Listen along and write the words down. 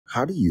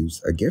How to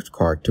use a gift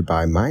card to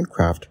buy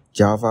Minecraft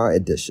Java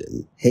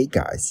Edition. Hey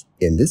guys,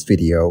 in this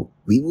video,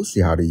 we will see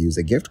how to use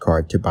a gift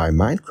card to buy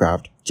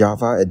Minecraft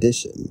Java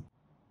Edition.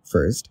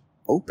 First,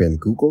 open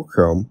Google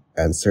Chrome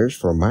and search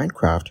for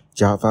Minecraft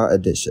Java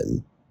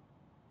Edition.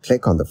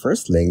 Click on the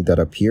first link that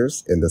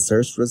appears in the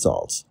search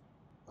results.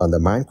 On the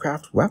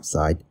Minecraft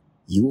website,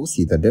 you will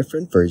see the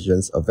different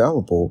versions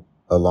available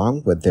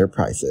along with their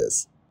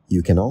prices.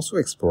 You can also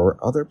explore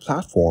other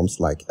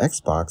platforms like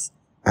Xbox,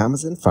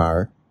 Amazon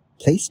Fire,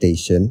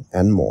 PlayStation,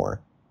 and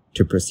more.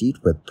 To proceed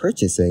with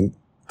purchasing,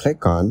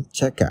 click on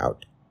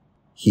Checkout.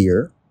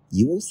 Here,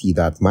 you will see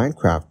that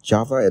Minecraft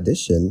Java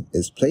Edition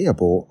is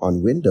playable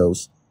on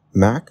Windows,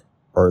 Mac,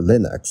 or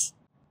Linux.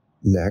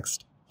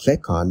 Next,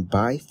 click on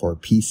Buy for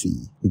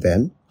PC.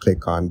 Then,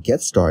 click on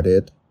Get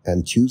Started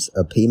and choose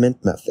a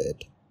payment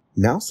method.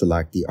 Now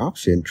select the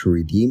option to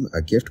redeem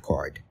a gift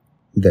card.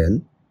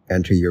 Then,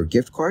 enter your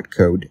gift card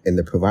code in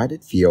the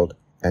provided field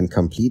and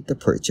complete the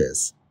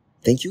purchase.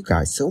 Thank you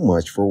guys so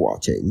much for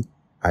watching.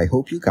 I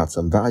hope you got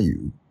some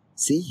value.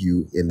 See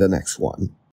you in the next one.